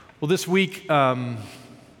Well, this week,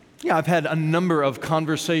 I've had a number of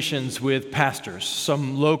conversations with pastors,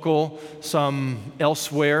 some local, some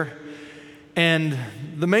elsewhere. And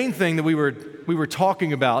the main thing that we were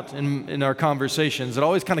talking about in our conversations, it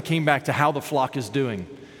always kind of came back to how the flock is doing.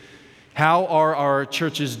 How are our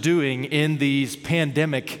churches doing in these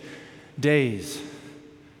pandemic days?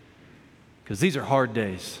 Because these are hard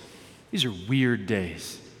days. These are weird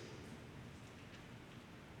days.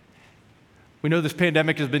 We know this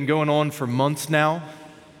pandemic has been going on for months now.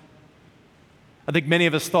 I think many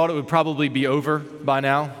of us thought it would probably be over by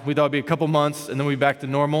now. We thought it'd be a couple months and then we'd be back to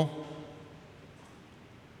normal.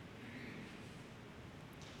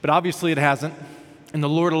 But obviously it hasn't, and the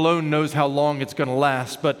Lord alone knows how long it's going to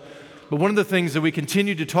last. But one of the things that we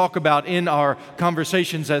continue to talk about in our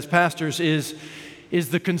conversations as pastors is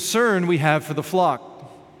the concern we have for the flock.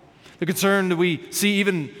 The concern that we see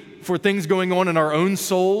even for things going on in our own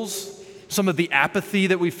souls, some of the apathy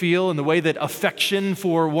that we feel and the way that affection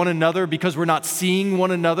for one another, because we're not seeing one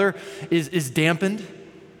another, is dampened.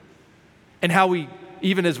 And how we,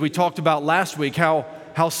 even as we talked about last week, how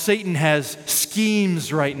Satan has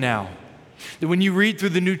schemes right now. That when you read through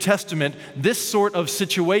the New Testament, this sort of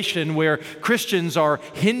situation where Christians are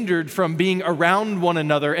hindered from being around one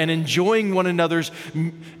another and enjoying one another's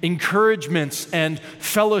encouragements and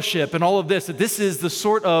fellowship and all of this, that this is the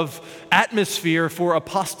sort of atmosphere for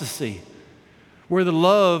apostasy, where the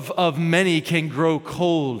love of many can grow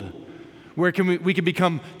cold, where we can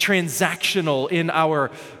become transactional in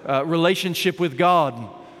our relationship with God,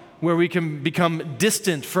 where we can become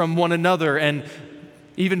distant from one another and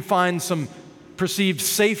even find some perceived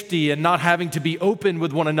safety in not having to be open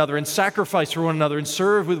with one another and sacrifice for one another and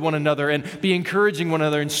serve with one another and be encouraging one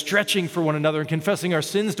another and stretching for one another and confessing our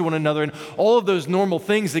sins to one another, and all of those normal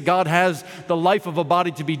things that God has the life of a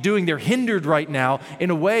body to be doing. They're hindered right now in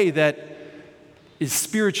a way that is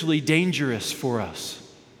spiritually dangerous for us.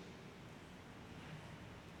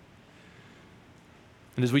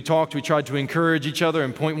 And as we talked, we tried to encourage each other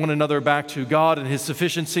and point one another back to God and His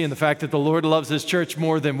sufficiency and the fact that the Lord loves His church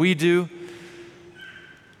more than we do.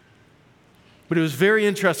 But it was very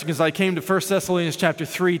interesting as I came to 1 Thessalonians chapter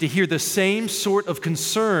 3 to hear the same sort of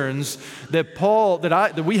concerns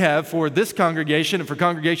that we have for this congregation and for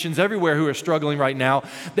congregations everywhere who are struggling right now,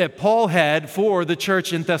 that Paul had for the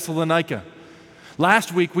church in Thessalonica.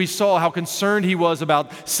 Last week, we saw how concerned he was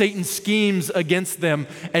about Satan's schemes against them.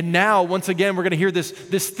 And now, once again, we're going to hear this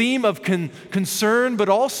theme of concern, but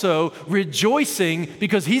also rejoicing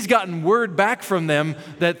because he's gotten word back from them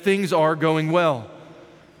that things are going well.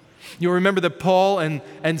 You'll remember that Paul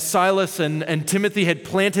and Silas and Timothy had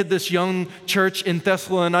planted this young church in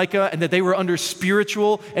Thessalonica and that they were under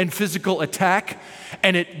spiritual and physical attack.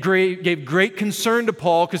 And it gave great concern to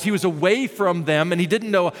Paul because he was away from them and he didn't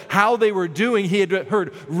know how they were doing. He had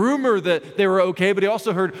heard rumor that they were okay, but he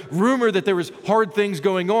also heard rumor that there was hard things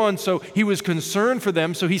going on. So he was concerned for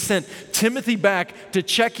them. So he sent Timothy back to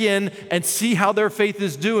check in and see how their faith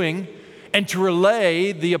is doing and to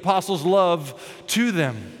relay the apostles' love to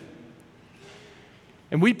them.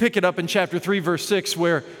 And we pick it up in chapter 3, verse 6,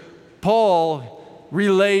 where Paul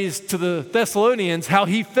relays to the Thessalonians how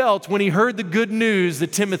he felt when he heard the good news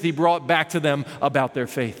that Timothy brought back to them about their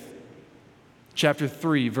faith. Chapter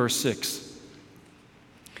 3, verse 6.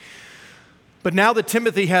 But now that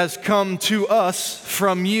Timothy has come to us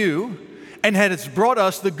from you and has brought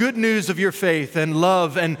us the good news of your faith and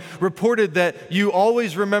love and reported that you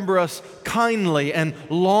always remember us kindly and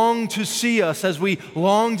long to see us as we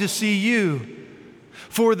long to see you.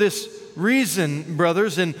 For this reason,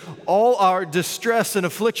 brothers, in all our distress and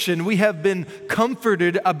affliction, we have been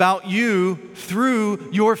comforted about you through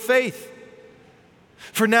your faith.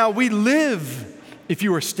 For now we live if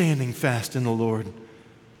you are standing fast in the Lord.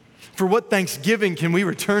 For what thanksgiving can we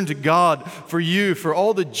return to God for you, for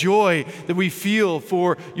all the joy that we feel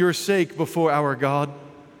for your sake before our God,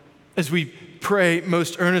 as we pray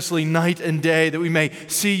most earnestly night and day that we may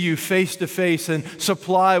see you face to face and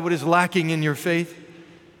supply what is lacking in your faith?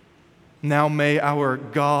 Now may our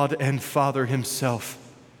God and Father Himself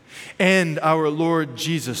and our Lord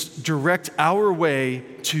Jesus direct our way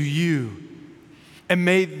to you. And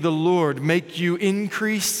may the Lord make you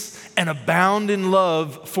increase and abound in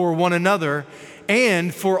love for one another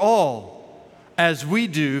and for all, as we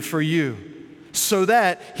do for you, so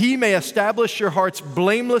that He may establish your hearts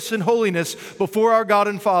blameless in holiness before our God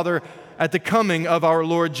and Father at the coming of our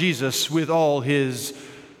Lord Jesus with all His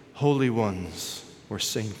holy ones or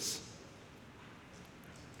saints.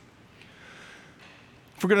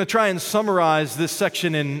 If we're going to try and summarize this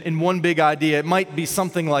section in one big idea, it might be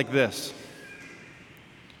something like this.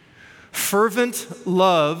 Fervent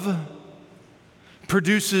love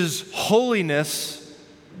produces holiness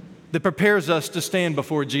that prepares us to stand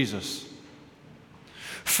before Jesus.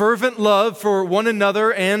 Fervent love for one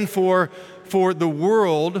another and for the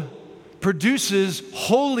world produces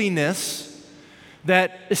holiness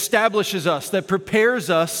that establishes us, that prepares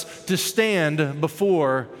us to stand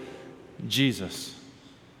before Jesus.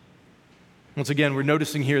 Once again, we're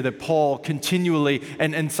noticing here that Paul continually,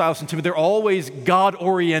 and Silas and Timothy, they're always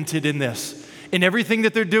God-oriented in this. In everything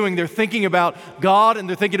that they're doing, they're thinking about God, and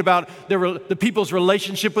they're thinking about the people's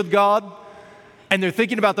relationship with God, and they're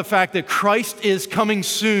thinking about the fact that Christ is coming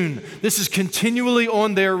soon. This is continually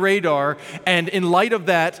on their radar, and in light of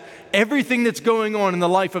that, everything that's going on in the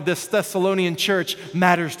life of this Thessalonian church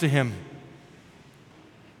matters to him.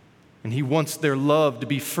 And he wants their love to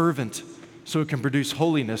be fervent so it can produce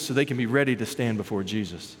holiness, so they can be ready to stand before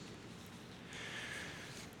Jesus.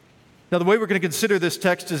 Now, the way we're going to consider this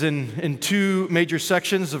text is in two major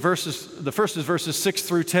sections. The first is verses 6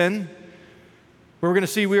 through 10, where we're going to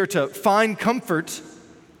see we are to find comfort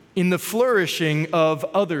in the flourishing of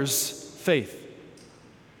others' faith.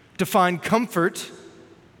 To find comfort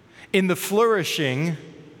in the flourishing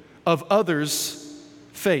of others'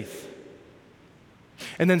 faith.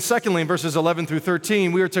 And then secondly, in verses 11 through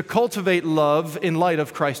 13, we are to cultivate love in light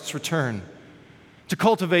of Christ's return. To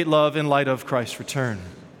cultivate love in light of Christ's return.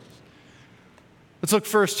 Let's look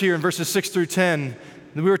first here in verses 6 through 10.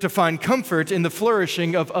 We are to find comfort in the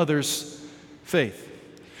flourishing of others' faith.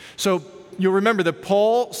 So you'll remember that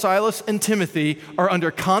Paul, Silas, and Timothy are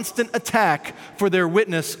under constant attack for their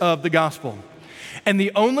witness of the gospel. And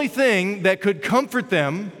the only thing that could comfort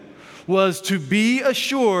them was to be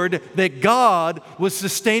assured that God was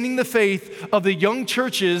sustaining the faith of the young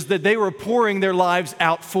churches that they were pouring their lives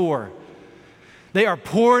out for. They are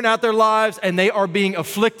pouring out their lives and they are being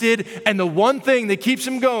afflicted. And the one thing that keeps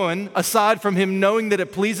him going, aside from him knowing that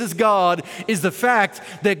it pleases God, is the fact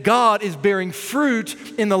that God is bearing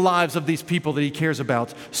fruit in the lives of these people that he cares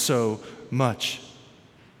about so much.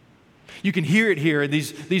 You can hear it here in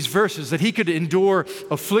these verses that he could endure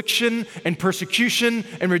affliction and persecution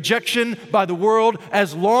and rejection by the world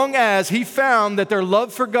as long as he found that their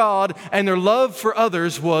love for God and their love for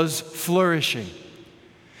others was flourishing.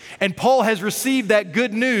 And Paul has received that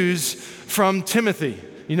good news from Timothy.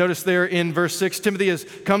 You notice there in verse 6, Timothy has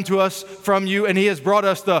come to us from you and he has brought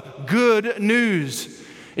us the good news.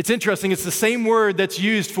 It's interesting, it's the same word that's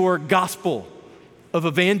used for gospel, of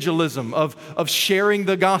evangelism, of sharing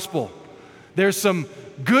the gospel. There's some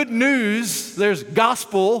good news, there's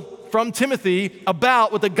gospel from Timothy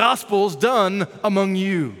about what the gospel's done among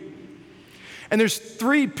you. And there's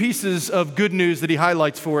three pieces of good news that he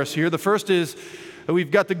highlights for us here. The first is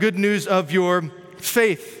we've got the good news of your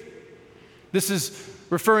faith. This is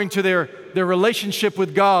referring to their relationship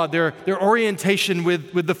with God, their orientation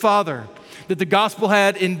with the Father. That the gospel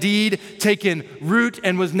had indeed taken root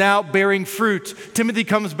and was now bearing fruit. Timothy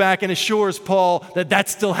comes back and assures Paul that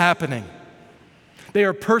that's still happening. They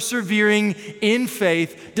are persevering in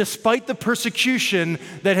faith despite the persecution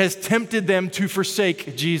that has tempted them to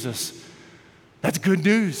forsake Jesus. That's good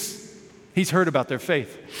news. He's heard about their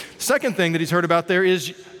faith. The second thing that he's heard about there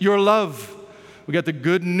is your love. We got the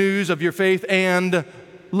good news of your faith and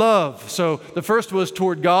love. So the first was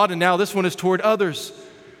toward God, and now this one is toward others.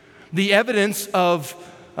 The evidence of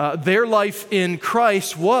their life in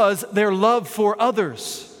Christ was their love for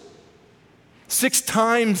others. 6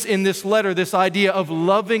 times in this letter, this idea of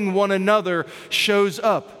loving one another shows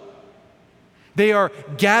up. They are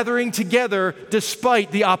gathering together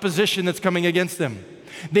despite the opposition that's coming against them.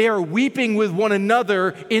 They are weeping with one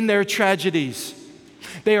another in their tragedies.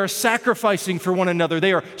 They are sacrificing for one another.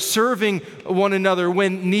 They are serving one another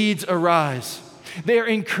when needs arise. They are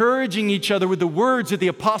encouraging each other with the words that the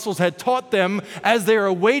apostles had taught them as they are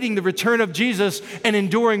awaiting the return of Jesus and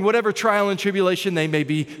enduring whatever trial and tribulation they may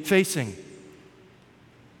be facing.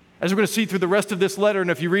 As we're going to see through the rest of this letter,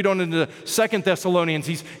 and if you read on into 2 Thessalonians,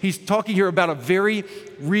 he's talking here about a very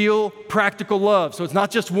real, practical love. So it's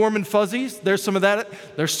not just warm and fuzzies. There's some of that.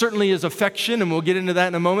 There certainly is affection, and we'll get into that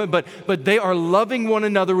in a moment. But they are loving one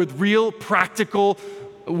another with real, practical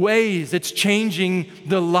ways. It's changing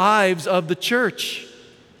the lives of the church.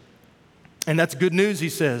 And that's good news, he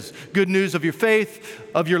says. Good news of your faith,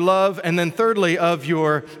 of your love, and then thirdly, of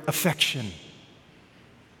your affection.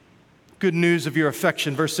 Good news of your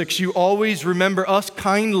affection. Verse 6, you always remember us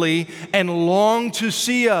kindly and long to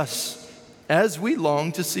see us as we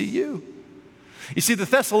long to see you. You see, the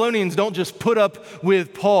Thessalonians don't just put up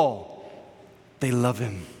with Paul. They love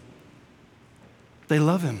him. They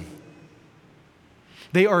love him.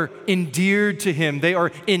 They are endeared to him. They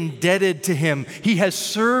are indebted to him. He has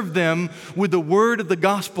served them with the word of the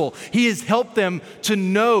gospel. He has helped them to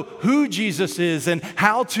know who Jesus is and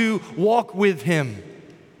how to walk with him.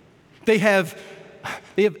 They have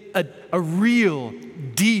a real,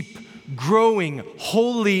 deep, growing,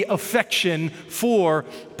 holy affection for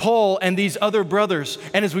Paul and these other brothers,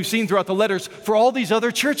 and as we've seen throughout the letters, for all these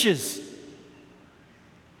other churches,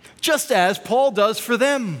 just as Paul does for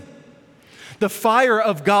them. The fire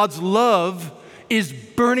of God's love is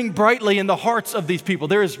burning brightly in the hearts of these people.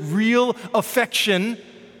 There is real affection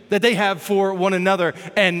that they have for one another,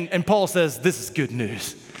 and Paul says, this is good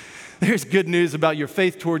news. There's good news about your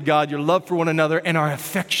faith toward God, your love for one another, and our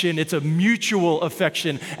affection. It's a mutual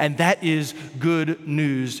affection, and that is good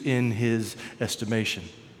news in his estimation.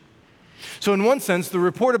 So in one sense, the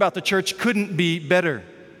report about the church couldn't be better.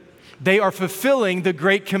 They are fulfilling the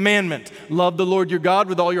great commandment. Love the Lord your God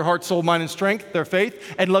with all your heart, soul, mind, and strength, their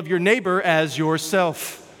faith, and love your neighbor as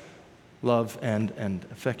yourself. Love and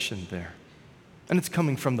affection there. And it's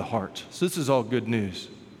coming from the heart. So this is all good news.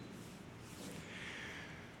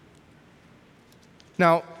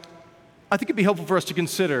 Now, I think it'd be helpful for us to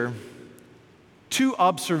consider two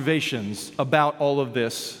observations about all of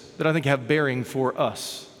this that I think have bearing for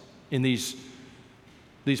us in these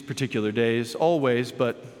particular days, always,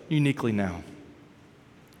 but uniquely now.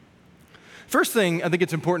 First thing I think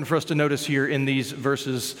it's important for us to notice here in these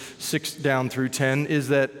verses 6 down through 10 is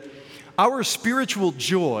that our spiritual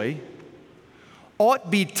joy ought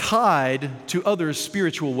be tied to others'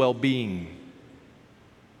 spiritual well-being.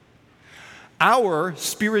 Our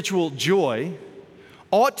spiritual joy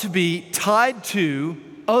ought to be tied to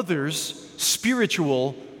others'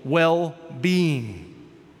 spiritual well-being.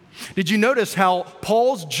 Did you notice how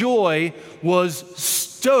Paul's joy was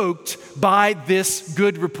stoked by this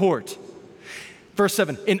good report? Verse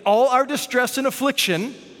 7, in all our distress and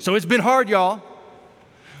affliction, so it's been hard, y'all,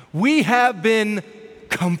 we have been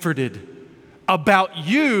comforted about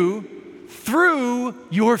you through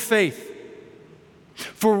your faith.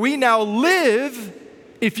 For we now live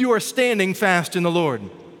if you are standing fast in the Lord.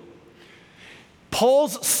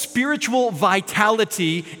 Paul's spiritual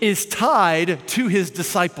vitality is tied to his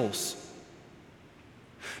disciples.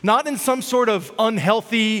 Not in some sort of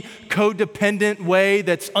unhealthy, codependent way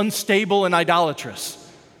that's unstable and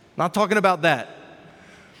idolatrous. Not talking about that.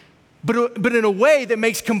 But in a way that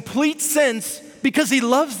makes complete sense because he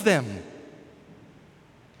loves them.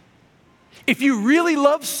 If you really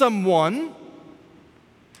love someone,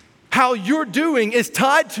 how you're doing is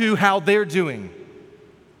tied to how they're doing.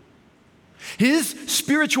 His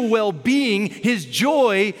spiritual well-being, his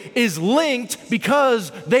joy is linked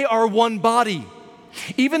because they are one body.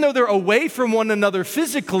 Even though they're away from one another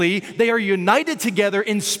physically, they are united together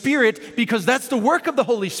in spirit because that's the work of the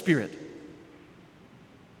Holy Spirit.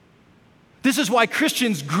 This is why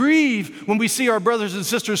Christians grieve when we see our brothers and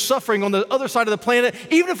sisters suffering on the other side of the planet,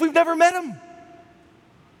 even if we've never met them.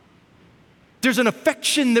 There's an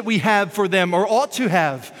affection that we have for them, or ought to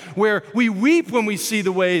have, where we weep when we see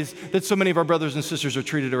the ways that so many of our brothers and sisters are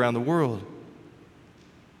treated around the world.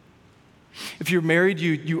 If you're married,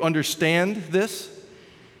 you understand this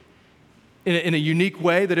in a unique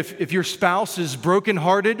way, that if your spouse is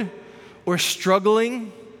brokenhearted or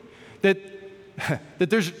struggling, that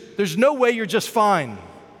there's no way you're just fine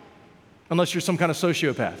unless you're some kind of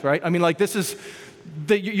sociopath, right? I mean, like, this is...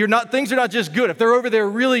 things are not just good. If they're over there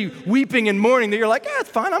really weeping and mourning, that you're like, it's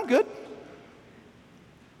fine, I'm good.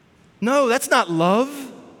 No, that's not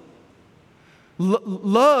love.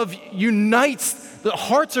 Love unites, the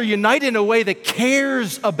hearts are united in a way that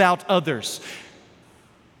cares about others.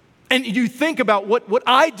 And you think about what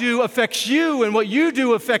I do affects you and what you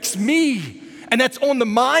do affects me. And that's on the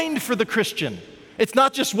mind for the Christian. It's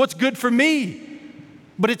not just what's good for me,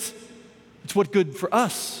 but it's what's good for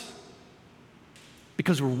us.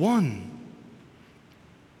 Because we're one.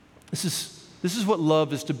 This is what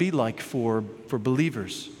love is to be like for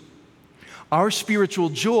believers. Our spiritual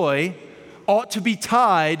joy ought to be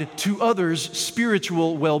tied to others'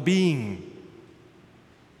 spiritual well-being.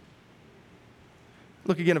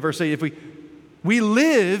 Look again at verse 8. If we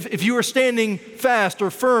live if you are standing fast or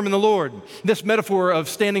firm in the Lord. This metaphor of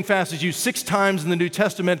standing fast is used 6 times in the New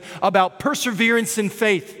Testament about perseverance in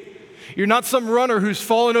faith. You're not some runner who's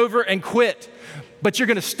fallen over and quit. But you're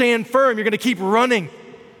going to stand firm. You're going to keep running.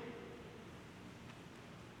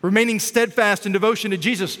 Remaining steadfast in devotion to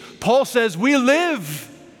Jesus. Paul says we live.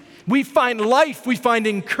 We find life. We find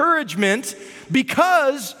encouragement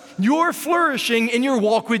because you're flourishing in your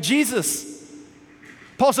walk with Jesus.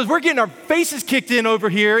 Paul says, we're getting our faces kicked in over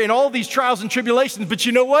here in all these trials and tribulations, but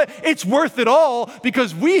you know what? It's worth it all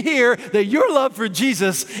because we hear that your love for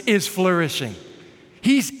Jesus is flourishing.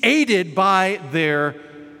 He's aided by their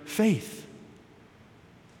faith.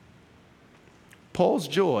 Paul's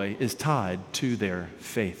joy is tied to their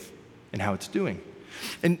faith and how it's doing.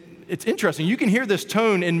 And it's interesting. You can hear this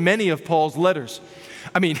tone in many of Paul's letters.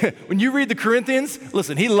 I mean, when you read the Corinthians,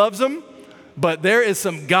 listen, he loves them, but there is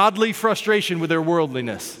some godly frustration with their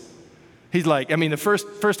worldliness. He's like, I mean, the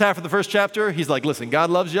first half of the first chapter, he's like, listen, God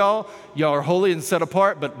loves y'all. Y'all are holy and set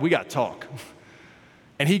apart, but we got to talk.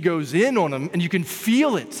 And he goes in on them, and you can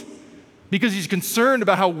feel it because he's concerned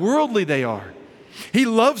about how worldly they are. He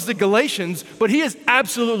loves the Galatians, but he is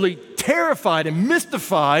absolutely terrified and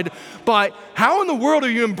mystified by how in the world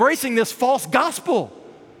are you embracing this false gospel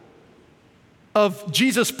of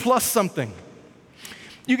Jesus plus something.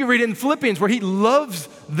 You can read it in Philippians where he loves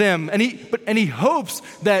them and he hopes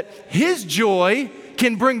that his joy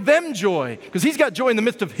can bring them joy because he's got joy in the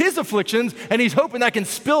midst of his afflictions and he's hoping that can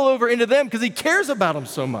spill over into them because he cares about them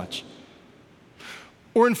so much.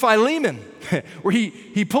 Or in Philemon where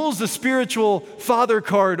he pulls the spiritual father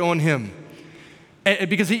card on him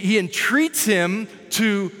because he entreats him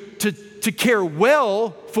to care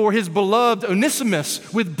well for his beloved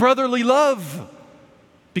Onesimus with brotherly love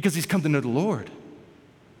because he's come to know the Lord.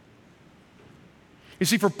 You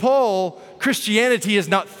see, for Paul, Christianity is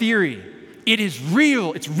not theory. It is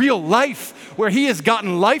real. It's real life where he has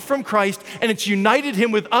gotten life from Christ and it's united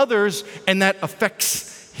him with others and that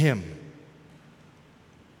affects him.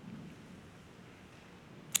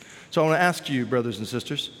 So I want to ask you, brothers and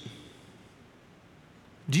sisters,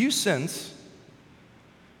 do you sense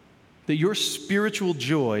that your spiritual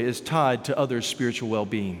joy is tied to others' spiritual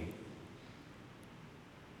well-being?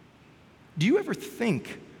 Do you ever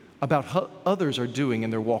think about how others are doing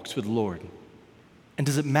in their walks with the Lord? And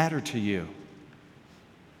does it matter to you?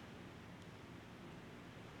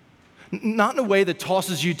 Not in a way that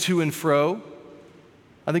tosses you to and fro.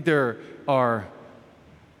 I think there are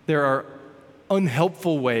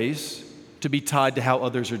unhelpful ways to be tied to how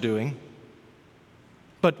others are doing.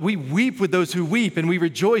 But we weep with those who weep and we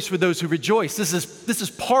rejoice with those who rejoice. This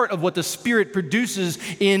is part of what the Spirit produces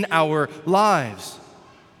in our lives.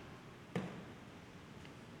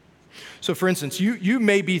 So for instance, you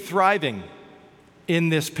may be thriving in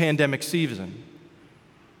this pandemic season.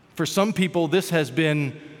 For some people, this has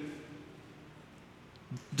been,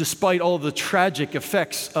 despite all the tragic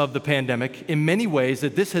effects of the pandemic, in many ways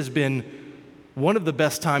that this has been one of the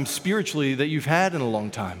best times spiritually that you've had in a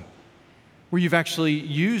long time, where you've actually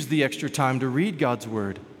used the extra time to read God's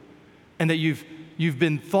Word, and that you've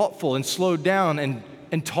been thoughtful and slowed down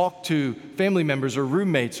and talk to family members or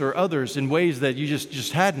roommates or others in ways that you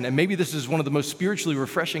just hadn't. And maybe this is one of the most spiritually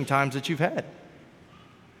refreshing times that you've had.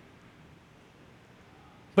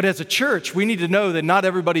 But as a church, we need to know that not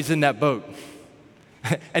everybody's in that boat.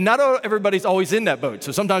 And not everybody's always in that boat.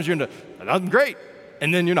 So sometimes you're in I'm great,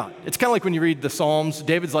 and then you're not. It's kind of like when you read the Psalms,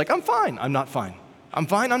 David's like, I'm fine, I'm not fine. I'm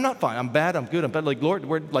fine, I'm not fine. I'm bad, I'm good, I'm bad. Like, Lord,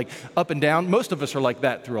 we're like up and down. Most of us are like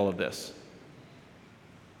that through all of this.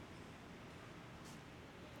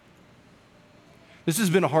 This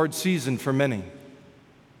has been a hard season for many.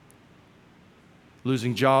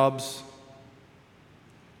 Losing jobs,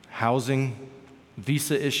 housing,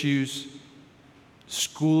 visa issues,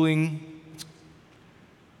 schooling,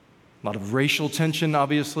 a lot of racial tension,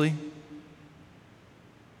 obviously.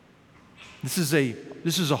 This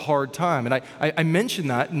is a hard time. And I mention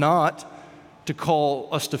that not to call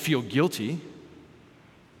us to feel guilty,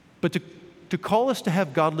 but to call us to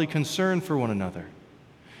have godly concern for one another.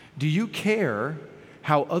 Do you care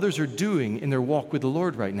how others are doing in their walk with the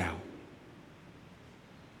Lord right now?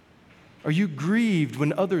 Are you grieved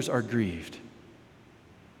when others are grieved?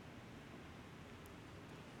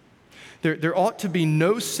 There ought to be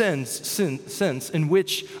no sense in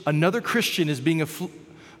which another Christian is being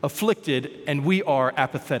afflicted and we are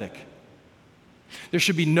apathetic. There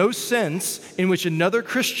should be no sense in which another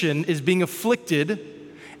Christian is being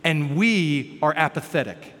afflicted and we are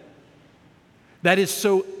apathetic. That is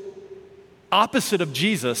so opposite of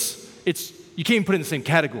Jesus, you can't even put it in the same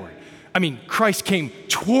category. I mean, Christ came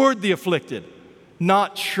toward the afflicted,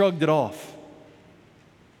 not shrugged it off.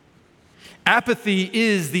 Apathy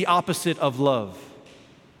is the opposite of love.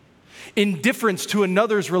 Indifference to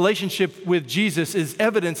another's relationship with Jesus is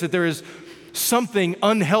evidence that there is something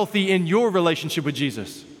unhealthy in your relationship with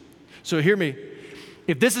Jesus. So hear me.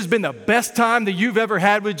 If this has been the best time that you've ever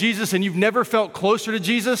had with Jesus and you've never felt closer to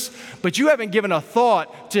Jesus, but you haven't given a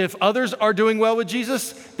thought to if others are doing well with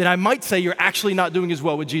Jesus, then I might say you're actually not doing as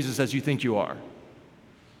well with Jesus as you think you are.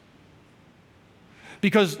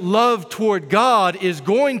 Because love toward God is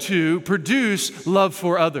going to produce love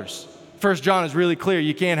for others. 1 John is really clear.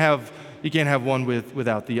 You can't have one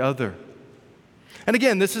without the other. And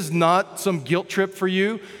again, this is not some guilt trip for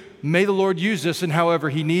you. May the Lord use this in however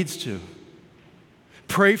He needs to.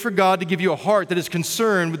 Pray for God to give you a heart that is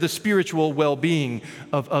concerned with the spiritual well-being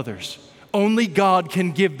of others. Only God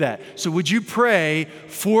can give that. So would you pray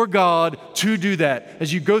for God to do that?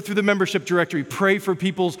 As you go through the membership directory, pray for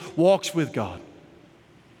people's walks with God.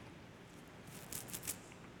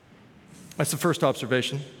 That's the first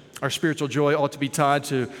observation. Our spiritual joy ought to be tied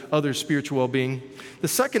to others' spiritual well-being. The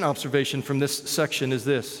second observation from this section is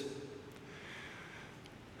this.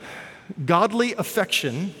 Godly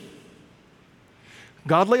affection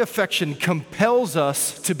compels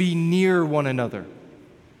us to be near one another.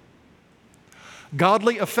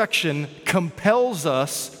 Godly affection compels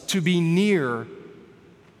us to be near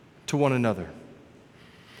to one another.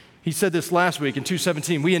 He said this last week in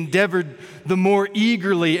 2:17. We endeavored the more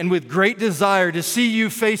eagerly and with great desire to see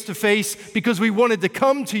you face to face because we wanted to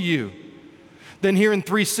come to you. Then here in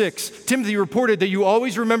 3:6, Timothy reported that you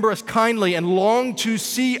always remember us kindly and long to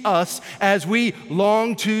see us as we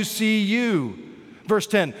long to see you. Verse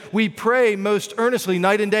 10, we pray most earnestly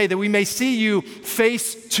night and day that we may see you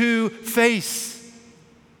face to face.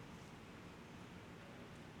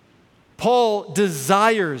 Paul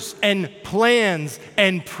desires and plans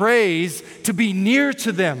and prays to be near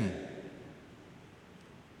to them.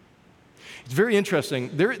 It's very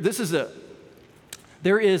interesting. There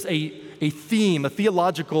is a theme, a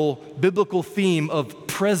theological, biblical theme of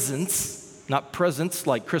presence, not presence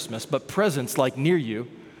like Christmas, but presence like near you,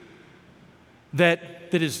 that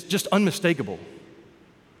is just unmistakable.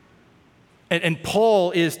 And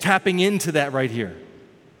Paul is tapping into that right here.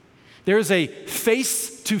 There's a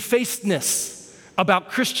face-to-faceness about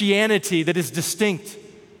Christianity that is distinct.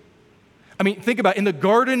 I mean, think about it. In the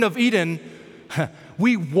Garden of Eden,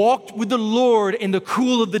 we walked with the Lord in the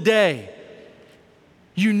cool of the day.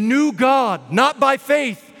 You knew God, not by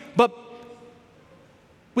faith, but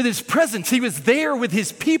with His presence. He was there with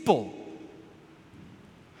His people.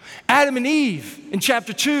 Adam and Eve in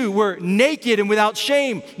chapter 2 were naked and without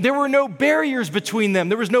shame. There were no barriers between them.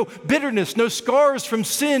 There was no bitterness, no scars from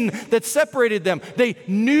sin that separated them. They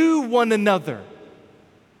knew one another.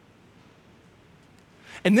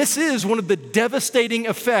 And this is one of the devastating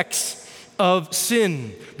effects of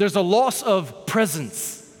sin. There's a loss of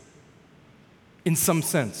presence in some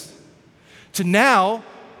sense. To now,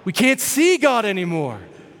 we can't see God anymore.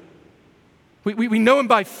 We know Him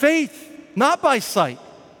by faith, not by sight.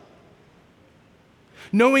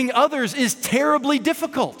 Knowing others is terribly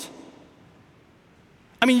difficult.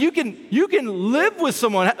 I mean, you can live with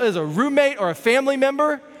someone as a roommate or a family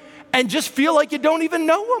member and just feel like you don't even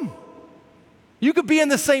know them. You could be in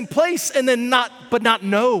the same place and then not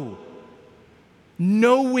know.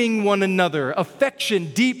 Knowing one another,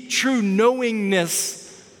 affection, deep, true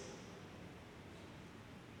knowingness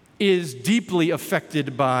is deeply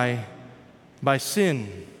affected by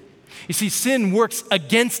sin. You see, sin works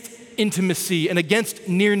against intimacy and against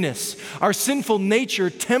nearness. Our sinful nature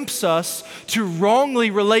tempts us to wrongly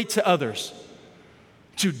relate to others,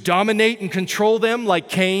 to dominate and control them like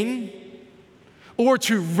Cain, or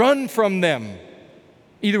to run from them,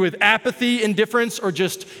 either with apathy, indifference, or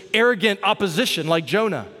just arrogant opposition like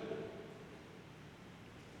Jonah.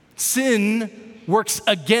 Sin works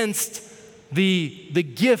against the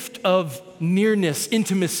gift of nearness,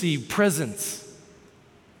 intimacy, presence.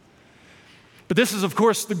 But this is, of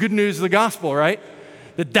course, the good news of the gospel, right?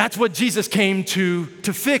 That's what Jesus came to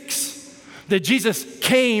fix. That Jesus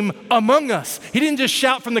came among us. He didn't just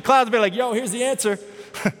shout from the clouds and be like, yo, here's the answer.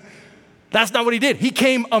 That's not what He did. He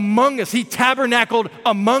came among us. He tabernacled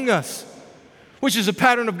among us, which is a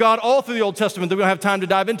pattern of God all through the Old Testament that we don't have time to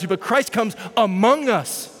dive into. But Christ comes among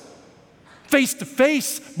us, face to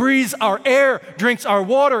face, breathes our air, drinks our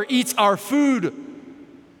water, eats our food,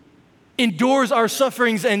 endures our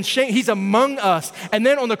sufferings and shame. He's among us. And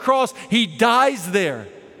then on the cross, He dies there,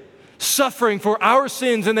 suffering for our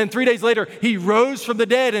sins. And then 3 days later, He rose from the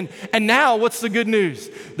dead. And now, what's the good news?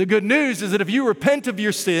 The good news is that if you repent of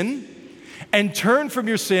your sin and turn from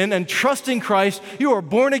your sin and trust in Christ, you are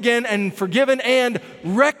born again and forgiven and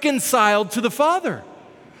reconciled to the Father.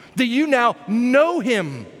 That you now know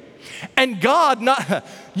Him. And God,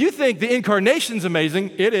 you think the incarnation's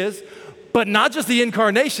amazing. It is. But not just the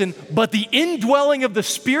incarnation, but the indwelling of the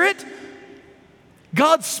Spirit.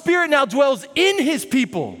 God's Spirit now dwells in His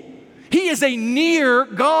people. He is a near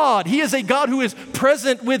God. He is a God who is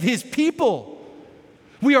present with His people.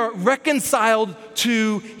 We are reconciled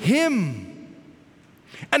to Him.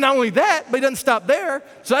 And not only that, but he doesn't stop there.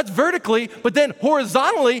 So that's vertically, but then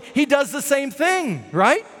horizontally, he does the same thing,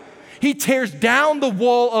 right? He tears down the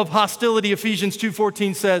wall of hostility, Ephesians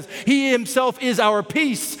 2:14 says. He himself is our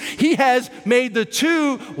peace. He has made the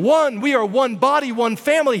two one. We are one body, one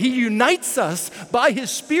family. He unites us by his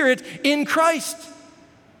Spirit in Christ,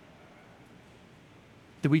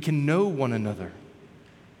 that we can know one another.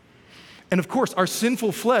 And of course, our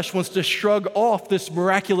sinful flesh wants to shrug off this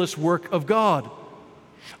miraculous work of God.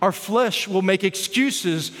 Our flesh will make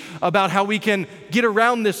excuses about how we can get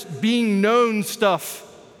around this being known stuff.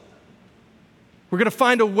 We're going to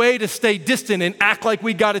find a way to stay distant and act like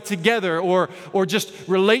we got it together, or just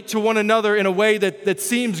relate to one another in a way that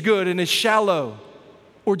seems good and is shallow,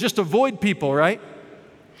 or just avoid people, right?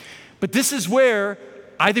 But this is where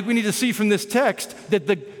I think we need to see from this text that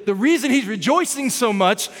the reason he's rejoicing so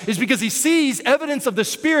much is because he sees evidence of the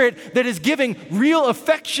Spirit that is giving real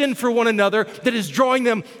affection for one another, that is drawing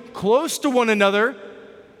them close to one another.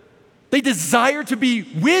 They desire to be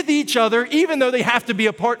with each other even though they have to be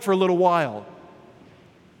apart for a little while.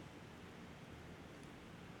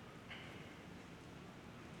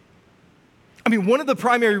 I mean, one of the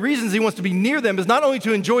primary reasons he wants to be near them is not only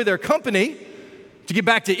to enjoy their company, to get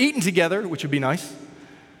back to eating together, which would be nice,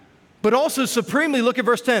 but also supremely, look at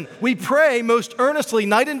verse 10. We pray most earnestly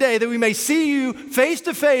night and day that we may see you face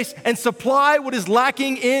to face and supply what is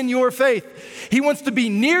lacking in your faith. He wants to be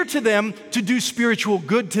near to them to do spiritual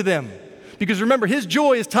good to them. Because remember, his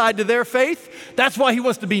joy is tied to their faith. That's why he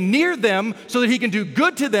wants to be near them so that he can do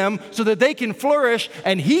good to them, so that they can flourish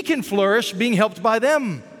and he can flourish being helped by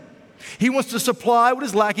them. He wants to supply what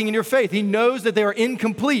is lacking in your faith. He knows that they are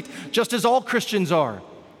incomplete, just as all Christians are.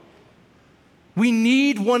 We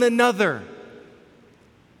need one another.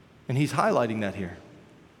 And he's highlighting that here.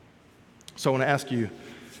 So I want to ask you,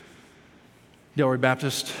 Delray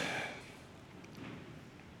Baptist,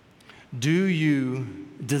 do you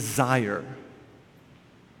desire?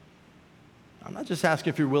 I'm not just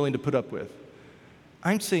asking if you're willing to put up with.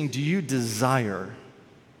 I'm saying, do you desire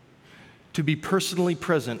to be personally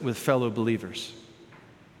present with fellow believers?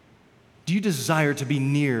 Do you desire to be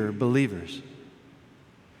near believers?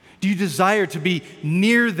 Do you desire to be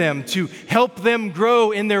near them, to help them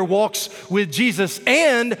grow in their walks with Jesus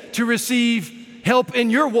and to receive help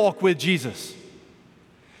in your walk with Jesus?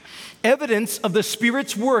 Evidence of the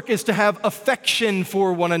Spirit's work is to have affection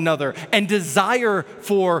for one another and desire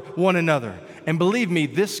for one another. And believe me,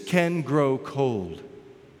 this can grow cold.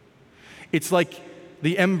 It's like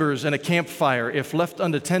the embers in a campfire. If left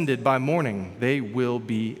unattended by morning, they will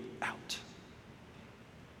be out.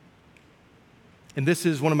 And this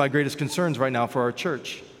is one of my greatest concerns right now for our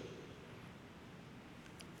church.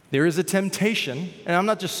 There is a temptation, and I'm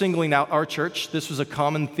not just singling out our church. This was a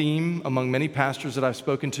common theme among many pastors that I've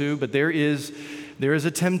spoken to, but there is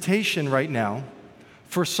a temptation right now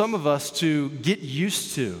for some of us to get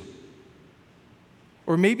used to,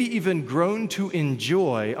 or maybe even grown to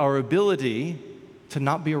enjoy, our ability to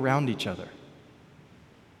not be around each other.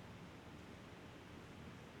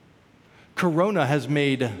 Corona has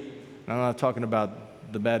made, I'm not talking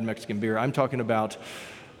about the bad Mexican beer, I'm talking about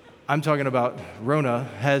Rona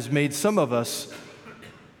has made some of us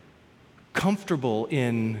comfortable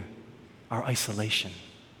in our isolation.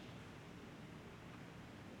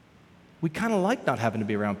 We kind of like not having to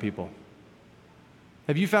be around people.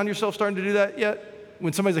 Have you found yourself starting to do that yet?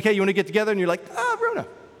 When somebody's like, hey, you want to get together? And you're like, Rona.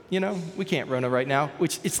 You know, we can't Rona right now,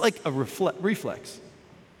 which it's like a reflex.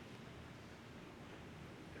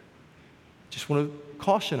 Just want to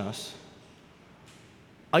caution us.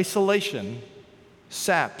 Isolation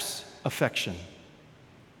saps affection.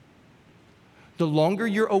 The longer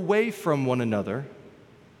you're away from one another,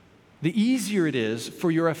 the easier it is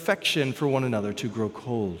for your affection for one another to grow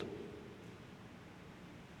cold.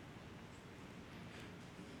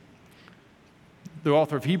 The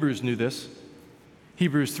author of Hebrews knew this.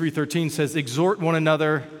 Hebrews 3:13 says, exhort one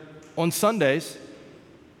another on Sundays.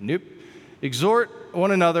 Nope. Exhort one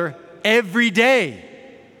another every day.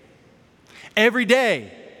 Every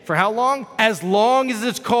day. For how long? As long as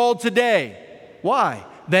it's called today. Why?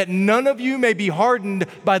 That none of you may be hardened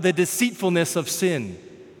by the deceitfulness of sin.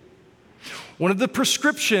 One of the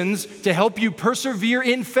prescriptions to help you persevere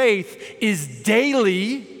in faith is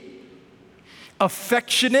daily,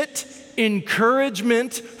 affectionate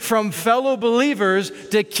encouragement from fellow believers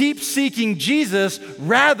to keep seeking Jesus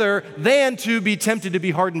rather than to be tempted to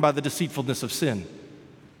be hardened by the deceitfulness of sin.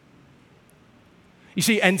 You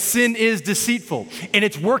see, and sin is deceitful, and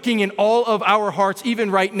it's working in all of our hearts,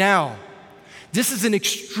 even right now. This is an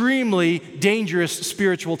extremely dangerous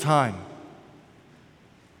spiritual time.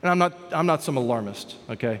 And I'm not some alarmist,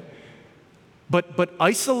 okay? But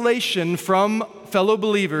isolation from fellow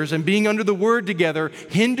believers and being under the Word together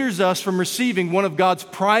hinders us from receiving one of God's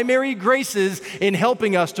primary graces in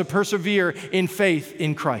helping us to persevere in faith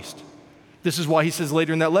in Christ. This is why he says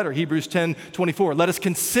later in that letter, Hebrews 10:24, let us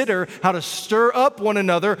consider how to stir up one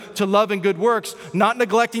another to love and good works, not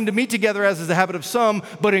neglecting to meet together as is the habit of some,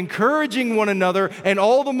 but encouraging one another, and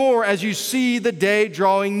all the more as you see the day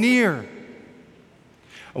drawing near.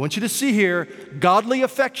 I want you to see here, godly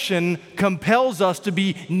affection compels us to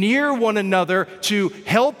be near one another, to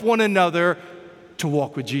help one another to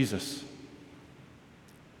walk with Jesus.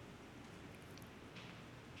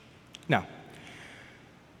 Now,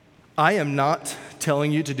 I am not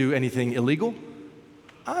telling you to do anything illegal.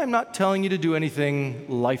 I'm not telling you to do anything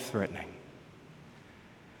life-threatening.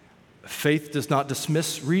 Faith does not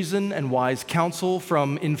dismiss reason and wise counsel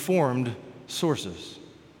from informed sources.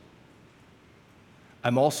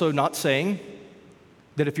 I'm also not saying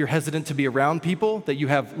that if you're hesitant to be around people, that you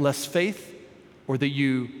have less faith or that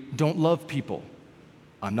you don't love people.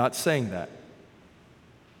 I'm not saying that.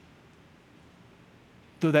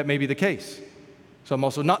 Though that may be the case. So I'm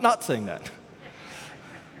also not saying that.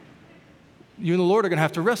 You and the Lord are going to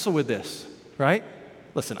have to wrestle with this, right?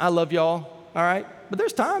 Listen, I love y'all, all right? But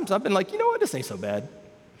there's times I've been like, you know what, this ain't so bad.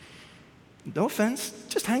 No offense,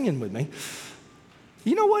 just hang in with me.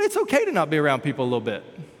 You know what, it's okay to not be around people a little bit.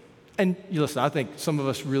 And you listen, I think some of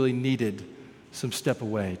us really needed some step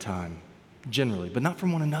away time, generally, but not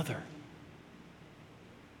from one another.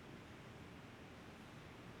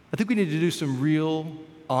 I think we need to do some real,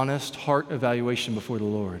 honest heart evaluation before the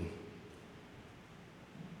Lord.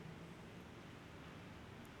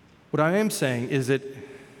 What I am saying is that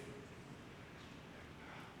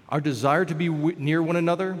our desire to be near one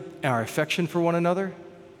another and our affection for one another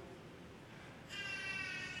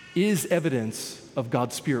is evidence of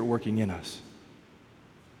God's Spirit working in us.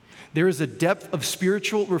 There is a depth of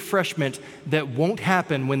spiritual refreshment that won't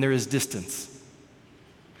happen when there is distance.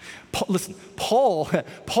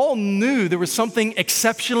 Paul knew there was something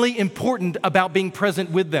exceptionally important about being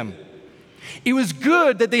present with them. It was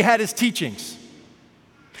good that they had his teachings.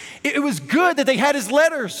 It was good that they had his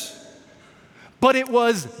letters. But it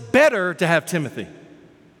was better to have Timothy.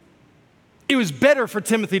 It was better for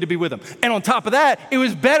Timothy to be with them. And on top of that, it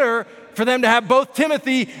was better for them to have both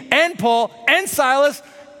Timothy and Paul and Silas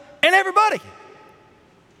and everybody.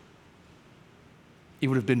 It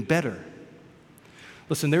would have been better.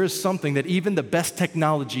 Listen, there is something that even the best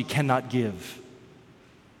technology cannot give.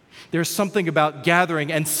 There's something about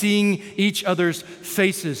gathering and seeing each other's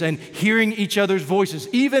faces and hearing each other's voices,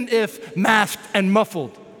 even if masked and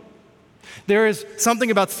muffled. There is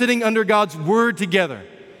something about sitting under God's word together,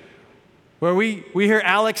 where we hear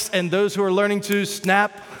Alex and those who are learning to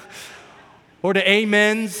snap or to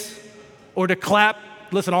amens or to clap.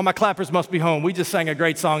 Listen, all my clappers must be home. We just sang a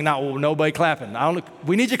great song, not nobody clapping.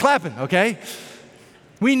 We need you clapping, okay?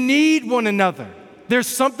 We need one another. There's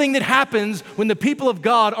something that happens when the people of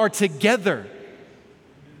God are together.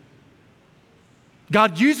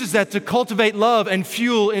 God uses that to cultivate love and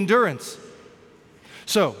fuel endurance.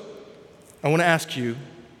 So, I want to ask you,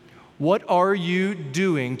 what are you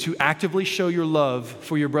doing to actively show your love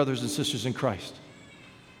for your brothers and sisters in Christ?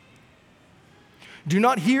 Do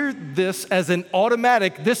not hear this as an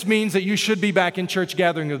automatic, this means that you should be back in church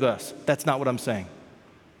gathering with us. That's not what I'm saying.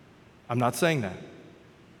 I'm not saying that.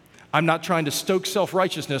 I'm not trying to stoke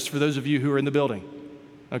self-righteousness for those of you who are in the building,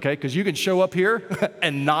 okay? Because you can show up here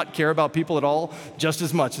and not care about people at all just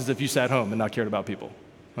as much as if you sat home and not cared about people,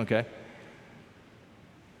 okay?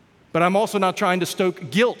 But I'm also not trying to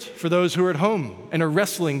stoke guilt for those who are at home and are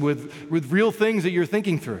wrestling with real things that you're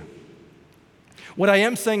thinking through. What I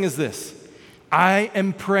am saying is this. I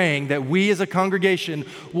am praying that we as a congregation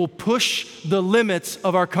will push the limits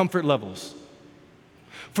of our comfort levels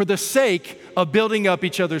for the sake of building up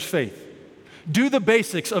each other's faith. Do the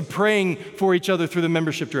basics of praying for each other through the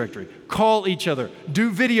membership directory. Call each other. Do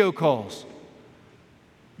video calls.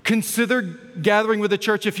 Consider gathering with the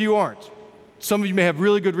church if you aren't. Some of you may have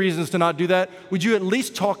really good reasons to not do that. Would you at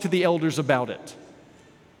least talk to the elders about it?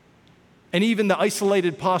 And even the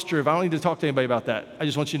isolated posture of, I don't need to talk to anybody about that. I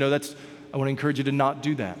just want you to know I want to encourage you to not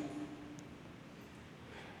do that.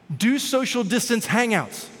 Do social distance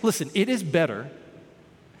hangouts. Listen, it is better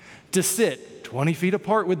to sit 20 feet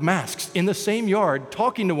apart with masks in the same yard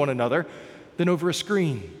talking to one another than over a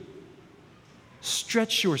screen.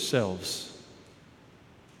 Stretch yourselves.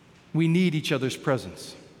 We need each other's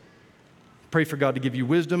presence. Pray for God to give you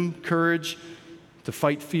wisdom, courage to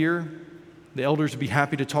fight fear. The elders would be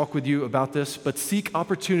happy to talk with you about this, but seek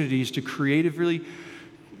opportunities to creatively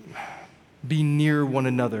be near one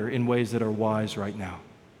another in ways that are wise right now.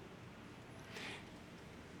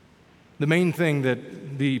 The main thing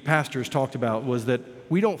that the pastors talked about was that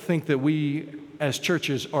we don't think that we as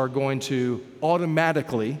churches are going to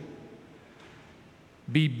automatically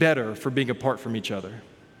be better for being apart from each other.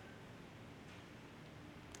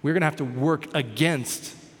 We're going to have to work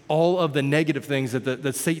against all of the negative things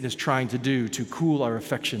that Satan is trying to do to cool our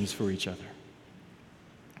affections for each other.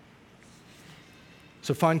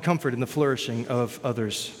 So find comfort in the flourishing of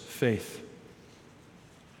others' faith.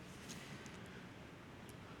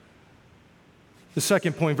 The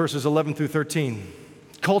second point, verses 11 through 13.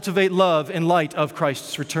 Cultivate love in light of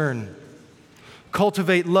Christ's return.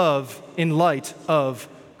 Cultivate love in light of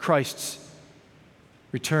Christ's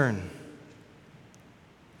return.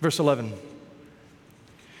 Verse 11.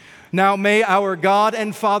 Now may our God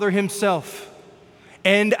and Father himself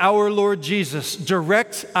and our Lord Jesus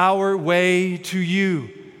direct our way to you.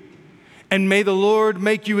 And may the Lord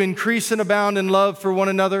make you increase and abound in love for one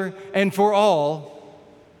another and for all,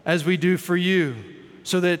 as we do for you,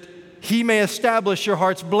 so that he may establish your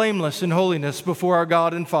hearts blameless in holiness before our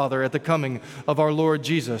God and Father at the coming of our Lord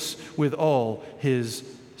Jesus with all his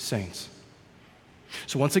saints.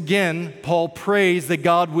 So once again, Paul prays that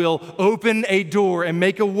God will open a door and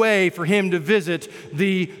make a way for him to visit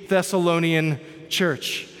the Thessalonian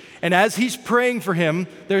church. And as he's praying for him,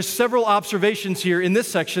 there's several observations here in this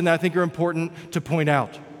section that I think are important to point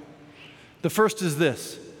out. The first is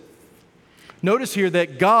this. Notice here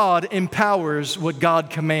that God empowers what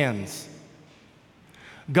God commands.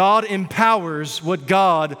 God empowers what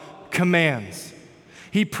God commands.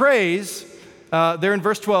 He prays, there in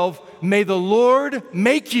verse 12, may the Lord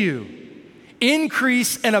make you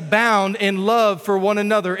increase and abound in love for one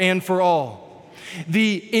another and for all.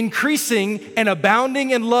 The increasing and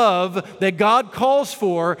abounding in love that God calls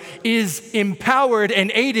for is empowered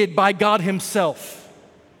and aided by God himself.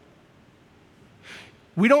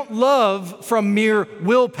 We don't love from mere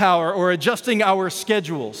willpower or adjusting our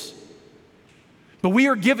schedules, but we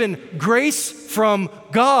are given grace from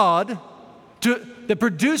God that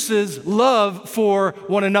produces love for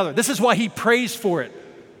one another. This is why he prays for it.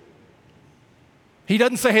 He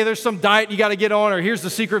doesn't say, hey, there's some diet you got to get on, or here's the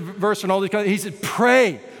secret verse and all these kinds of things. He said,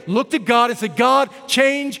 pray. Look to God and say, God,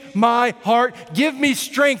 change my heart. Give me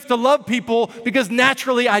strength to love people because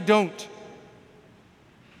naturally I don't.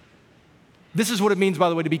 This is what it means, by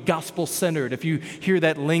the way, to be gospel-centered, if you hear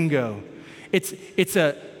that lingo. It's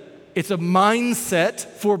a mindset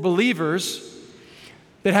for believers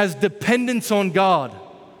that has dependence on God,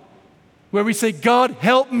 where we say, God,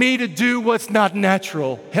 help me to do what's not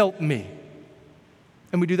natural. Help me.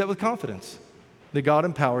 And we do that with confidence, that God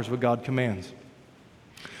empowers what God commands.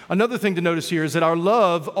 Another thing to notice here is that our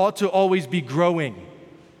love ought to always be growing.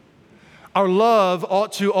 Our love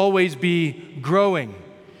ought to always be growing.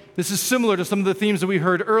 This is similar to some of the themes that we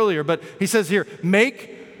heard earlier, but he says here, may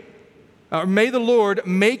the Lord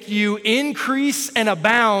make you increase and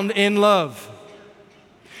abound in love.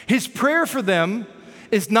 His prayer for them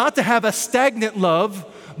is not to have a stagnant love,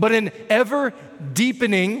 but an ever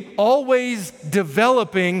deepening, always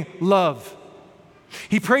developing love.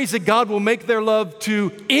 He prays that God will make their love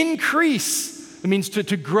to increase. It means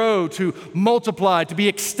to grow, to multiply, to be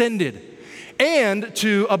extended, and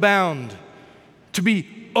to abound, to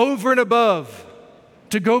be over and above,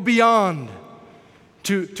 to go beyond,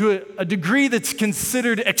 to a degree that's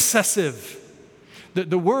considered excessive.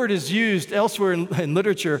 The word is used elsewhere in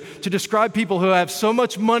literature to describe people who have so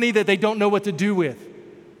much money that they don't know what to do with.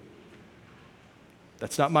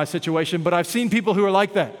 That's not my situation, but I've seen people who are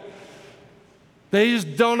like that. They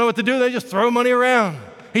just don't know what to do. They just throw money around.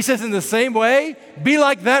 He says, in the same way, be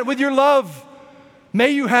like that with your love.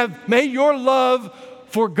 May your love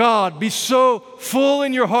for God be so full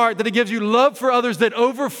in your heart that it gives you love for others that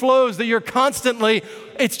overflows, that you're constantly,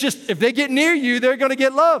 it's just, if they get near you, they're going to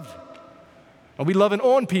get loved. Are we loving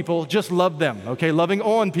on people? Just love them, okay? Loving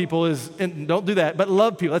on people don't do that, but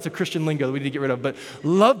love people. That's a Christian lingo that we need to get rid of, but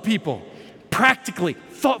love people practically,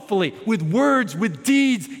 thoughtfully, with words, with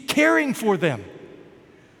deeds, caring for them.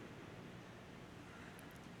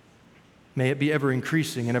 May it be ever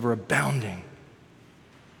increasing and ever abounding.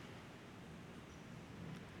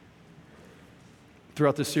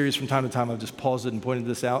 Throughout this series, from time to time, I've just paused it and pointed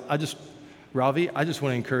this out. Ravi, I just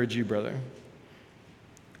want to encourage you, brother.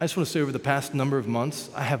 I just want to say over the past number of months,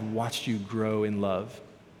 I have watched you grow in love.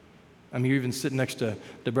 I mean, you're even sitting next to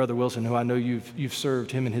Brother Wilson, who I know you've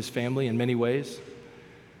served him and his family in many ways.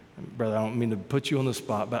 Brother, I don't mean to put you on the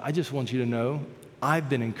spot, but I just want you to know I've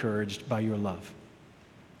been encouraged by your love.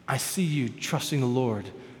 I see you trusting the Lord.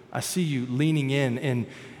 I see you leaning in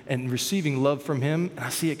and receiving love from him, and I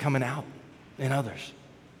see it coming out in others,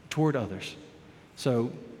 toward others.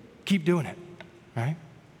 So keep doing it, right?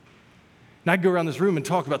 And I go around this room and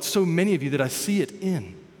talk about so many of you that I see it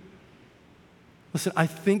in. Listen, I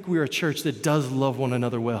think we're a church that does love one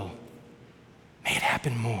another well. May it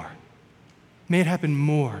happen more. May it happen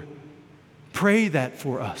more. Pray that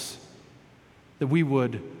for us, that we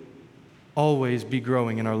would always be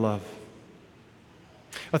growing in our love.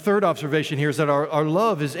 A third observation here is that our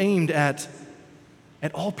love is aimed at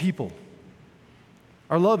all people.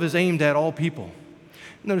 Our love is aimed at all people.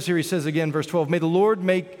 Notice here he says again, verse 12, May the Lord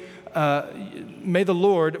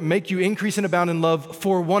make you increase and abound in love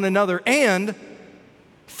for one another and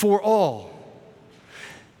for all.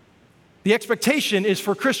 The expectation is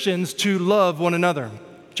for Christians to love one another.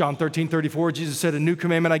 John 13:34, Jesus said, A new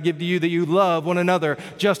commandment I give to you, that you love one another.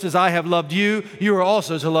 Just as I have loved you, you are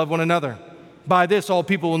also to love one another. By this all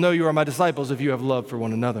people will know you are my disciples if you have love for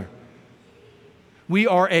one another. We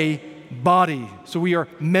are a body, so we are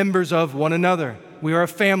members of one another. We are a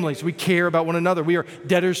family, so we care about one another. We are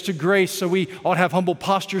debtors to grace, so we ought to have humble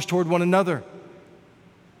postures toward one another.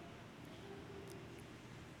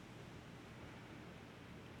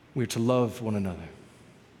 We are to love one another.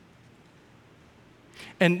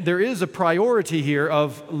 And there is a priority here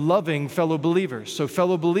of loving fellow believers. So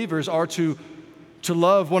fellow believers are to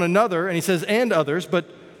love one another, and he says, and others, but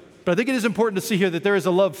I think it is important to see here that there is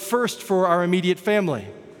a love first for our immediate family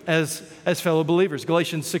as fellow believers.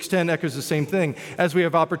 Galatians 6:10 echoes the same thing. As we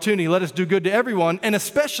have opportunity, let us do good to everyone, and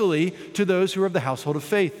especially to those who are of the household of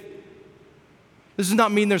faith. This does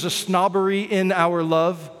not mean there's a snobbery in our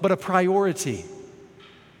love, but a priority,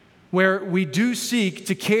 where we do seek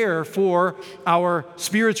to care for our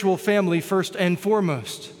spiritual family first and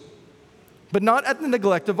foremost, but not at the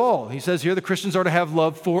neglect of all. He says here the Christians are to have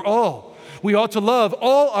love for all. We ought to love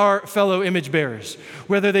all our fellow image bearers,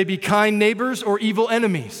 whether they be kind neighbors or evil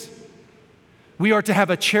enemies. We are to have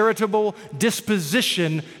a charitable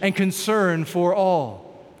disposition and concern for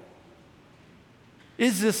all.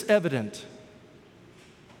 Is this evident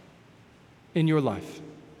in your life?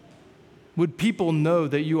 Would people know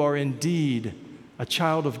that you are indeed a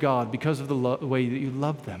child of God because of the way that you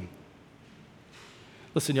love them?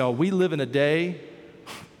 Listen, y'all, we live in a day,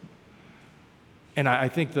 and I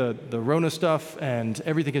think the Rona stuff and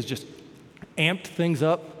everything has just amped things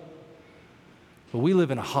up, but we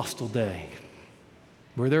live in a hostile day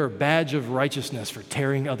where there are badges of righteousness for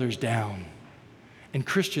tearing others down. And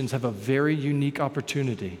Christians have a very unique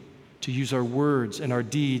opportunity to use our words and our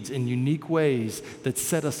deeds in unique ways that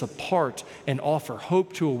set us apart and offer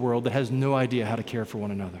hope to a world that has no idea how to care for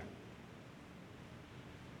one another.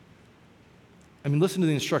 I mean, listen to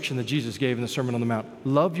the instruction that Jesus gave in the Sermon on the Mount.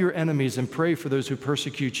 Love your enemies and pray for those who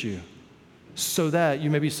persecute you, so that you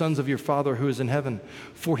may be sons of your Father who is in heaven.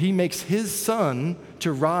 For he makes his sun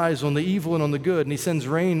to rise on the evil and on the good, and he sends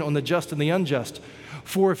rain on the just and the unjust.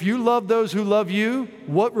 For if you love those who love you,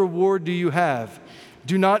 what reward do you have?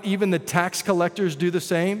 Do not even the tax collectors do the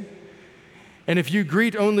same? And if you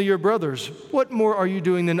greet only your brothers, what more are you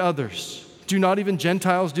doing than others? Do not even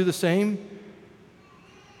Gentiles do the same?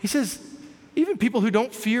 He says, even people who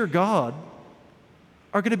don't fear God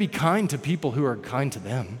are going to be kind to people who are kind to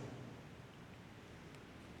them.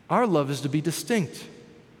 Our love is to be distinct.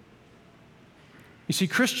 You see,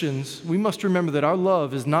 Christians, we must remember that our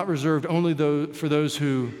love is not reserved only for those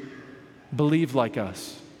who believe like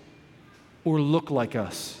us, or look like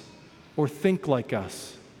us, or think like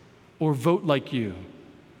us, or vote like you,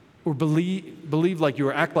 or believe like you,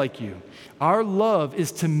 or act like you. Our love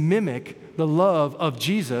is to mimic the love of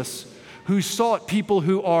Jesus, who sought people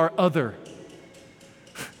who are other.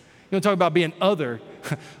 You don't talk about being other.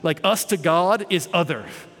 Like us to God is other.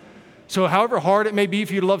 So however hard it may be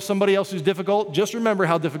for you to love somebody else who's difficult, just remember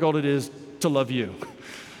how difficult it is to love you.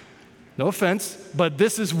 No offense, but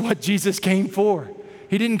this is what Jesus came for.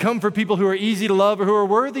 He didn't come for people who are easy to love or who are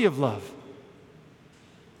worthy of love.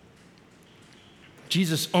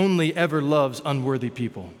 Jesus only ever loves unworthy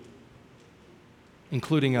people,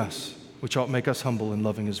 including us, which ought make us humble and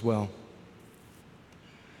loving as well.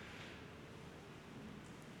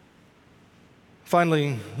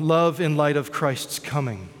 Finally, love in light of Christ's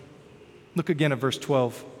coming. Look again at verse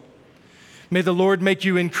 12. May the Lord make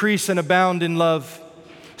you increase and abound in love,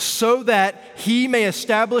 so that he may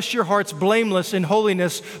establish your hearts blameless in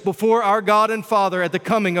holiness before our God and Father at the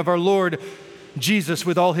coming of our Lord Jesus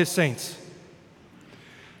with all his saints.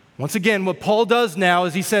 Once again, what Paul does now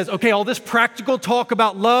is he says, okay, all this practical talk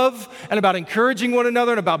about love and about encouraging one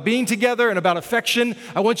another and about being together and about affection,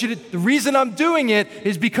 the reason I'm doing it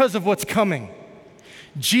is because of what's coming.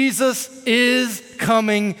 Jesus is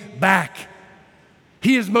coming back.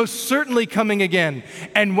 He is most certainly coming again.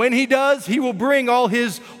 And when he does, he will bring all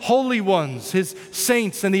his holy ones, his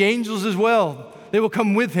saints and the angels as well. They will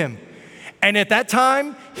come with him. And at that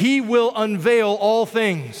time, he will unveil all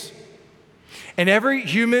things. And every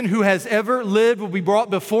human who has ever lived will be brought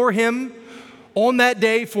before him on that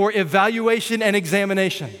day for evaluation and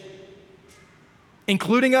examination,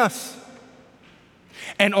 including us.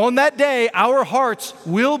 And on that day, our hearts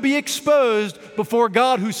will be exposed before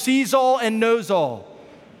God who sees all and knows all.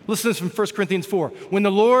 Listen to this from 1 Corinthians 4. When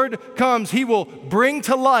the Lord comes, he will bring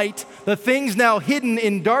to light the things now hidden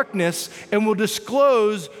in darkness and will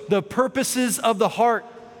disclose the purposes of the heart.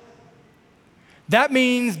 That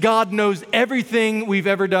means God knows everything we've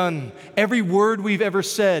ever done, every word we've ever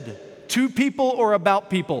said, to people or about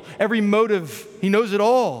people, every motive. He knows it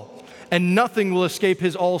all, and nothing will escape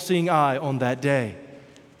his all-seeing eye on that day.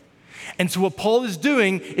 And so what Paul is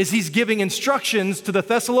doing is he's giving instructions to the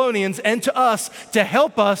Thessalonians and to us to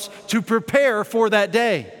help us to prepare for that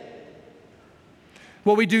day.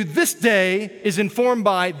 What we do this day is informed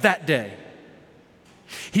by that day.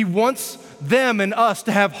 He wants them and us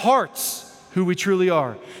to have hearts, who we truly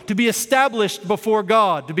are, to be established before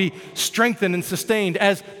God, to be strengthened and sustained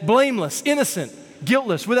as blameless, innocent,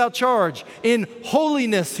 guiltless, without charge, in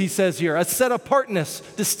holiness, he says here, a set-apartness,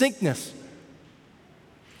 distinctness.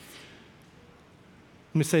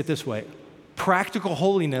 Let me say it this way. Practical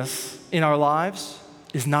holiness in our lives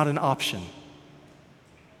is not an option.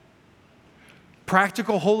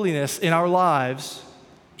 Practical holiness in our lives,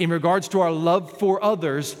 in regards to our love for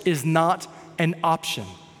others, is not an option.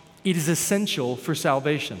 It is essential for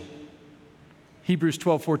salvation. Hebrews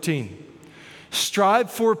 12:14.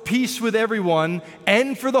 Strive for peace with everyone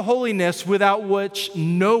and for the holiness without which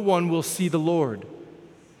no one will see the Lord.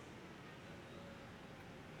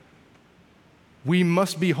 We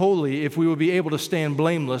must be holy if we will be able to stand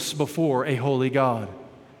blameless before a holy God.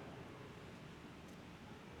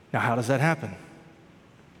 Now, how does that happen?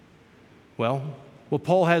 Well, what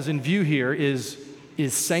Paul has in view here is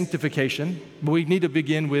sanctification, but we need to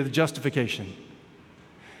begin with justification.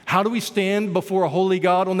 How do we stand before a holy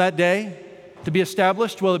God on that day to be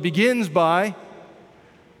established? Well, it begins by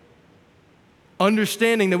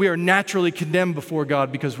understanding that we are naturally condemned before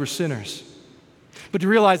God because we're sinners. But to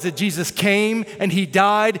realize that Jesus came and he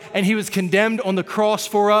died and he was condemned on the cross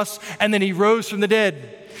for us, and then he rose from the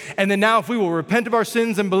dead. And then now if we will repent of our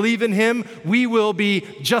sins and believe in him, we will be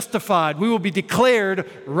justified. We will be declared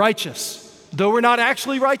righteous. Though we're not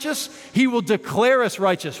actually righteous, he will declare us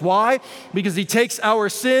righteous. Why? Because he takes our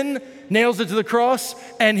sin, nails it to the cross,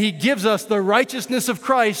 and he gives us the righteousness of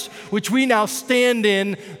Christ, which we now stand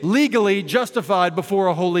in, legally justified before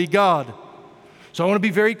a holy God. So I want to be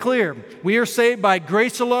very clear. We are saved by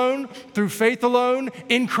grace alone, through faith alone,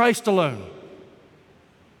 in Christ alone.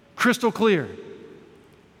 Crystal clear.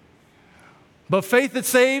 But faith that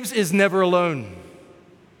saves is never alone.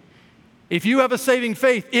 If you have a saving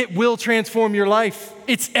faith, it will transform your life.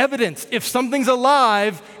 It's evidenced. If something's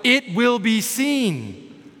alive, it will be seen.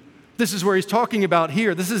 This is where he's talking about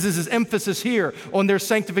here. This is his emphasis here on their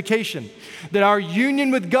sanctification. That our union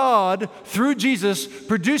with God through Jesus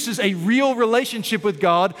produces a real relationship with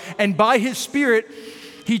God, and by his Spirit,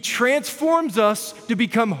 he transforms us to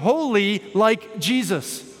become holy like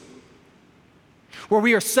Jesus. Where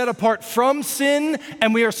we are set apart from sin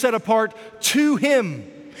and we are set apart to him.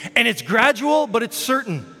 And it's gradual, but it's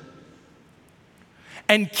certain.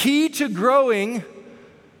 And key to growing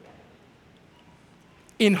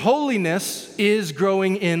in holiness is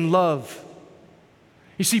growing in love.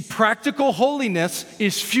 You see, practical holiness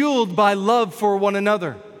is fueled by love for one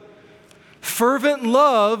another. Fervent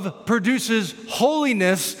love produces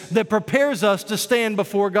holiness that prepares us to stand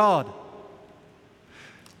before God.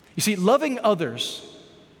 You see, loving others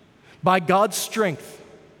by God's strength,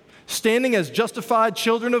 standing as justified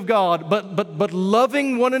children of God, but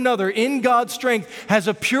loving one another in God's strength has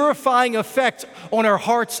a purifying effect on our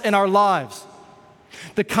hearts and our lives.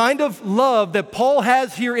 The kind of love that Paul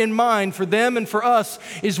has here in mind for them and for us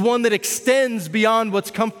is one that extends beyond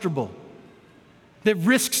what's comfortable, that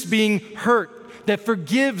risks being hurt, that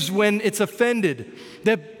forgives when it's offended,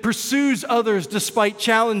 that pursues others despite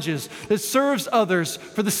challenges, that serves others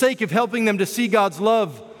for the sake of helping them to see God's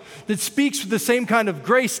love, that speaks with the same kind of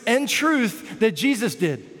grace and truth that Jesus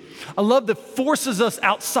did. A love that forces us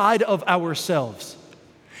outside of ourselves.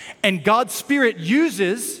 And God's Spirit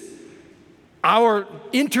uses our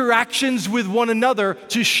interactions with one another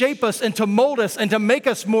to shape us and to mold us and to make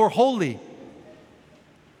us more holy.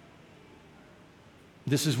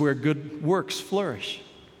 This is where good works flourish.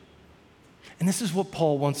 And this is what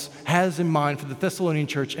Paul has in mind for the Thessalonian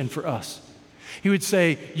church and for us. He would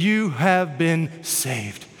say, you have been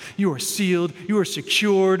saved. You are sealed. You are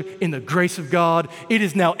secured in the grace of God. It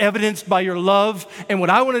is now evidenced by your love. And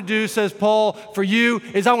what I want to do, says Paul, for you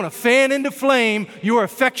is I want to fan into flame your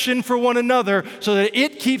affection for one another so that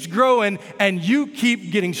it keeps growing and you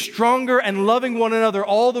keep getting stronger and loving one another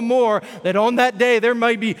all the more, that on that day there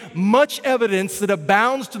may be much evidence that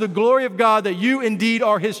abounds to the glory of God that you indeed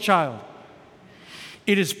are his child.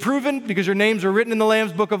 It is proven because your names are written in the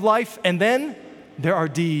Lamb's book of life, and then there are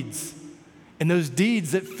deeds. And those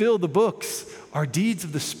deeds that fill the books are deeds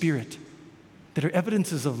of the Spirit that are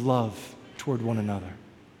evidences of love toward one another.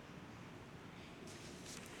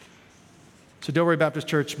 So, Delray Baptist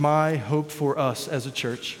Church, my hope for us as a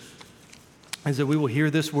church is that we will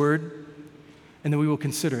hear this word and that we will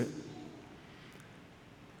consider it. I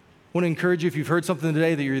want to encourage you, if you've heard something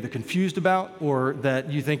today that you're either confused about or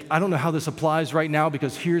that you think, I don't know how this applies right now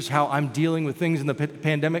because here's how I'm dealing with things in the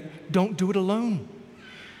pandemic, don't do it alone.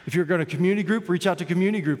 If you're going to community group, reach out to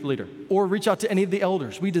community group leader or reach out to any of the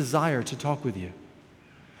elders. We desire to talk with you.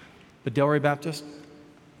 But Delray Baptist,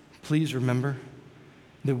 please remember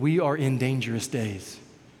that we are in dangerous days.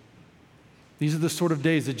 These are the sort of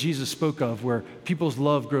days that Jesus spoke of where people's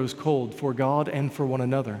love grows cold for God and for one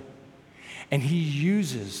another. And he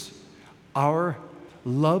uses our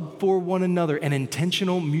love for one another and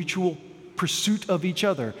intentional mutual pursuit of each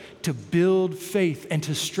other to build faith and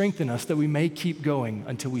to strengthen us that we may keep going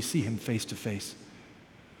until we see him face to face.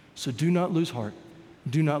 So do not lose heart.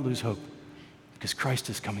 Do not lose hope, because Christ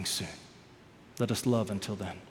is coming soon. Let us love until then.